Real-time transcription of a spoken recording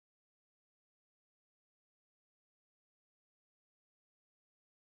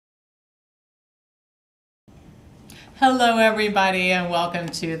Hello everybody, and welcome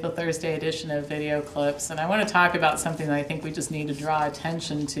to the Thursday edition of Video Clips. And I want to talk about something that I think we just need to draw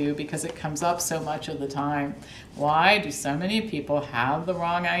attention to because it comes up so much of the time. Why do so many people have the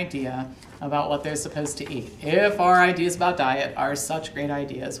wrong idea about what they're supposed to eat? If our ideas about diet are such great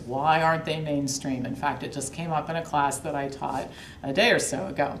ideas, why aren't they mainstream? In fact, it just came up in a class that I taught a day or so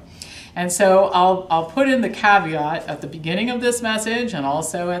ago. And so I'll put in the caveat at the beginning of this message and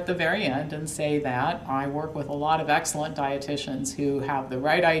also at the very end and say that I work with a lot of excellent dietitians who have the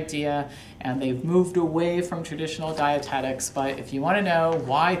right idea and they've moved away from traditional dietetics. But if you want to know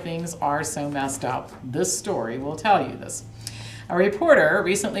why things are so messed up, this story will tell you this. A reporter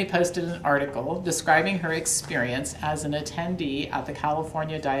recently posted an article describing her experience as an attendee at the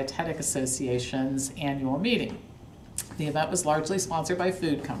California Dietetic Association's annual meeting. The event was largely sponsored by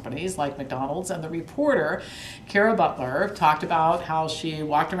food companies like McDonald's, and the reporter, Kara Butler, talked about how she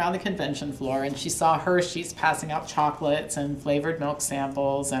walked around the convention floor and she saw Hershey's passing out chocolates and flavored milk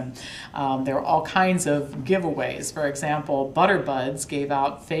samples, and there were all kinds of giveaways. For example, Butter Buds gave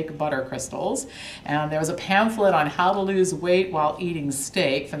out fake butter crystals, and there was a pamphlet on how to lose weight while eating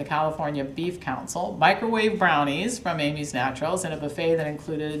steak from the California Beef Council, microwave brownies from Amy's Naturals, and a buffet that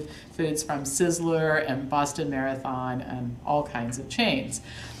included foods from Sizzler and Boston Marathon and all kinds of chains.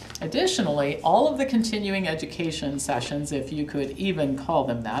 Additionally, all of the continuing education sessions, if you could even call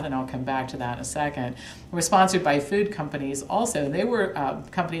them that, and I'll come back to that in a second, were sponsored by food companies also. They were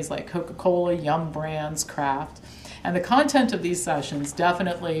companies like Coca-Cola, Yum Brands, Kraft. And the content of these sessions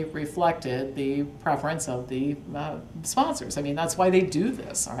definitely reflected the preference of the sponsors. I mean, that's why they do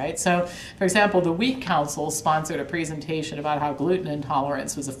this, all right? So, for example, the Wheat Council sponsored a presentation about how gluten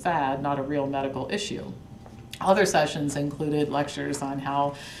intolerance was a fad, not a real medical issue. Other sessions included lectures on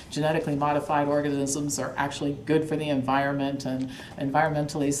how genetically modified organisms are actually good for the environment and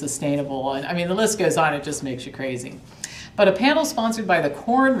environmentally sustainable. And I mean, the list goes on, it just makes you crazy. But a panel sponsored by the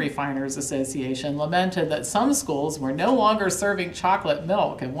Corn Refiners Association lamented that some schools were no longer serving chocolate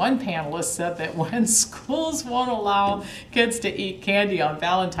milk. And one panelist said that when schools won't allow kids to eat candy on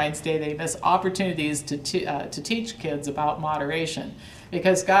Valentine's Day, they miss opportunities to teach kids about moderation.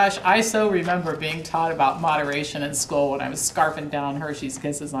 Because gosh, I so remember being taught about moderation in school when I was scarfing down Hershey's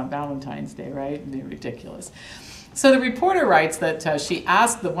Kisses on Valentine's Day, right? It'd be ridiculous. So the reporter writes that she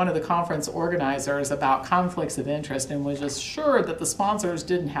asked one of the conference organizers about conflicts of interest and was assured that the sponsors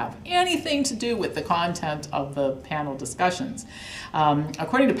didn't have anything to do with the content of the panel discussions.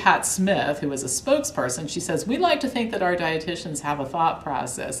 According to Pat Smith, who is a spokesperson, she says, "We like to think that our dietitians have a thought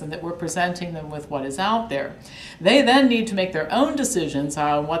process and that we're presenting them with what is out there. They then need to make their own decisions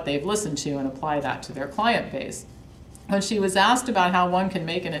on what they've listened to and apply that to their client base." When she was asked about how one can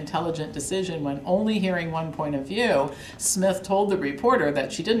make an intelligent decision when only hearing one point of view, Smith told the reporter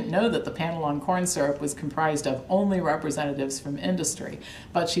that she didn't know that the panel on corn syrup was comprised of only representatives from industry,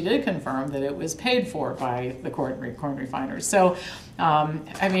 but she did confirm that it was paid for by the corn refiners. So,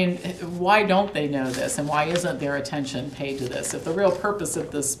 I mean, why don't they know this, and why isn't their attention paid to this? If the real purpose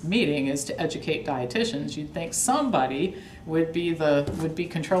of this meeting is to educate dietitians, you'd think somebody would be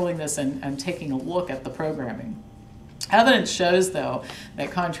controlling this and taking a look at the programming. Evidence shows, though,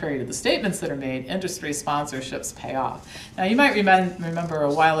 that contrary to the statements that are made, industry sponsorships pay off. Now, you might remember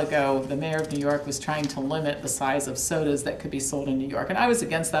a while ago, the mayor of New York was trying to limit the size of sodas that could be sold in New York, and I was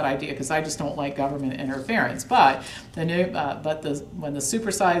against that idea because I just don't like government interference. But when the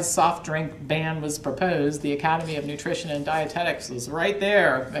supersized soft drink ban was proposed, the Academy of Nutrition and Dietetics was right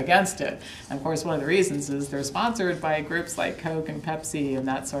there against it. And of course, one of the reasons is they're sponsored by groups like Coke and Pepsi and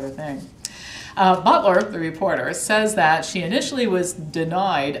that sort of thing. Butler, the reporter, says that she initially was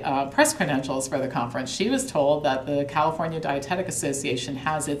denied press credentials for the conference. She was told that the California Dietetic Association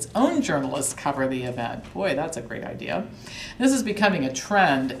has its own journalists cover the event. Boy, that's a great idea. This is becoming a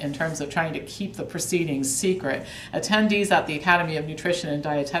trend in terms of trying to keep the proceedings secret. Attendees at the Academy of Nutrition and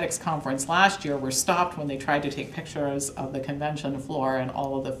Dietetics conference last year were stopped when they tried to take pictures of the convention floor and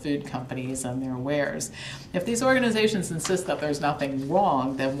all of the food companies and their wares. If these organizations insist that there's nothing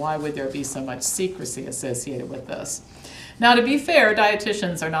wrong, then why would there be so much secrecy associated with this? Now, to be fair,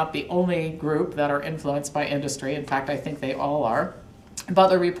 dietitians are not the only group that are influenced by industry. In fact, I think they all are.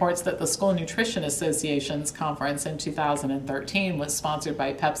 Butler reports that the School Nutrition Association's conference in 2013 was sponsored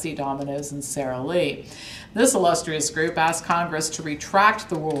by Pepsi, Domino's, and Sara Lee. This illustrious group asked Congress to retract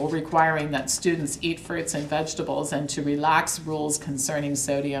the rule requiring that students eat fruits and vegetables and to relax rules concerning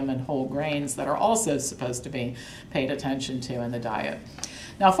sodium and whole grains that are also supposed to be paid attention to in the diet.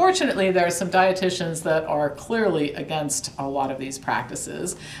 Now, fortunately, there are some dietitians that are clearly against a lot of these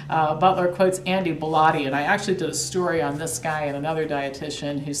practices. Butler quotes Andy Bellotti, and I actually did a story on this guy and another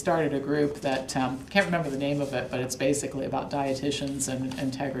dietitian who started a group that, can't remember the name of it, but it's basically about dietitians and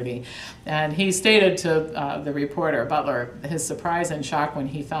integrity. And he stated to the reporter, Butler, his surprise and shock when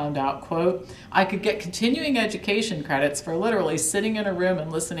he found out, quote, "I could get continuing education credits for literally sitting in a room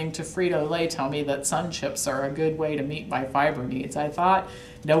and listening to Frito-Lay tell me that Sun Chips are a good way to meet my fiber needs. I thought,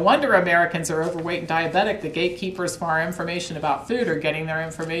 no wonder Americans are overweight and diabetic. The gatekeepers for our information about food are getting their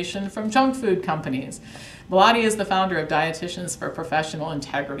information from junk food companies." Bellotti is the founder of Dietitians for Professional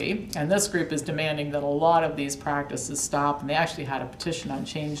Integrity, and this group is demanding that a lot of these practices stop, and they actually had a petition on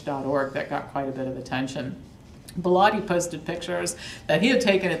change.org that got quite a bit of attention. Bellotti posted pictures that he had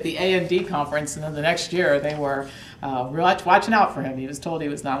taken at the A&D conference, and then the next year they were watching out for him. He was told he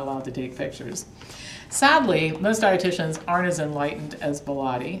was not allowed to take pictures. Sadly, most dietitians aren't as enlightened as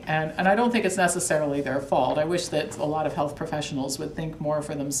Bellotti, and I don't think it's necessarily their fault. I wish that a lot of health professionals would think more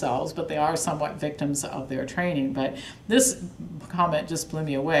for themselves, but they are somewhat victims of their training. But this comment just blew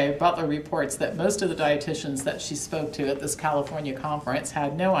me away. Butler reports that most of the dietitians that she spoke to at this California conference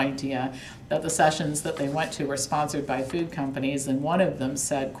had no idea that the sessions that they went to were sponsored by food companies, and one of them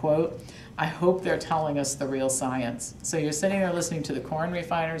said, quote, "I hope they're telling us the real science." So you're sitting there listening to the Corn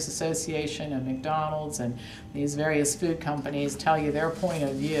Refiners Association and McDonald's and these various food companies tell you their point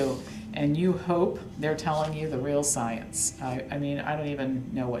of view, and you hope they're telling you the real science. I mean, I don't even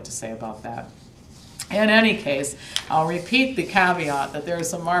know what to say about that. In any case, I'll repeat the caveat that there are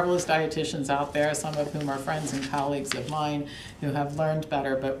some marvelous dietitians out there, some of whom are friends and colleagues of mine who have learned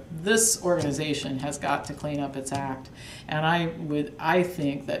better, but this organization has got to clean up its act. And I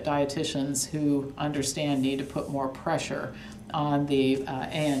think that dietitians who understand need to put more pressure on the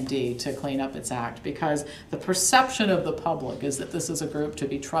A&D to clean up its act, because the perception of the public is that this is a group to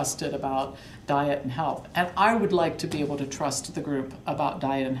be trusted about diet and health. And I would like to be able to trust the group about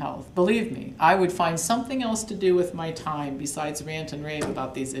diet and health. Believe me, I would find something else to do with my time besides rant and rave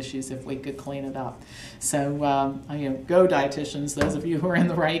about these issues if we could clean it up. So, go dietitians, those of you who are in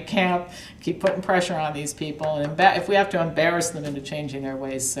the right camp, keep putting pressure on these people. And if we have to embarrass them into changing their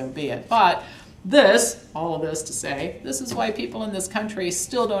ways, so be it. But all of this to say, this is why people in this country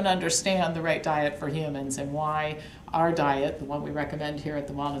still don't understand the right diet for humans, and why our diet, the one we recommend here at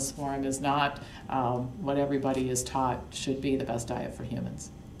the Wellness Forum, is not what everybody is taught should be the best diet for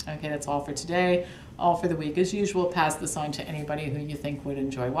humans. Okay, that's all for today, all for the week. As usual, pass this on to anybody who you think would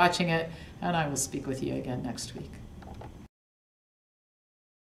enjoy watching it, and I will speak with you again next week.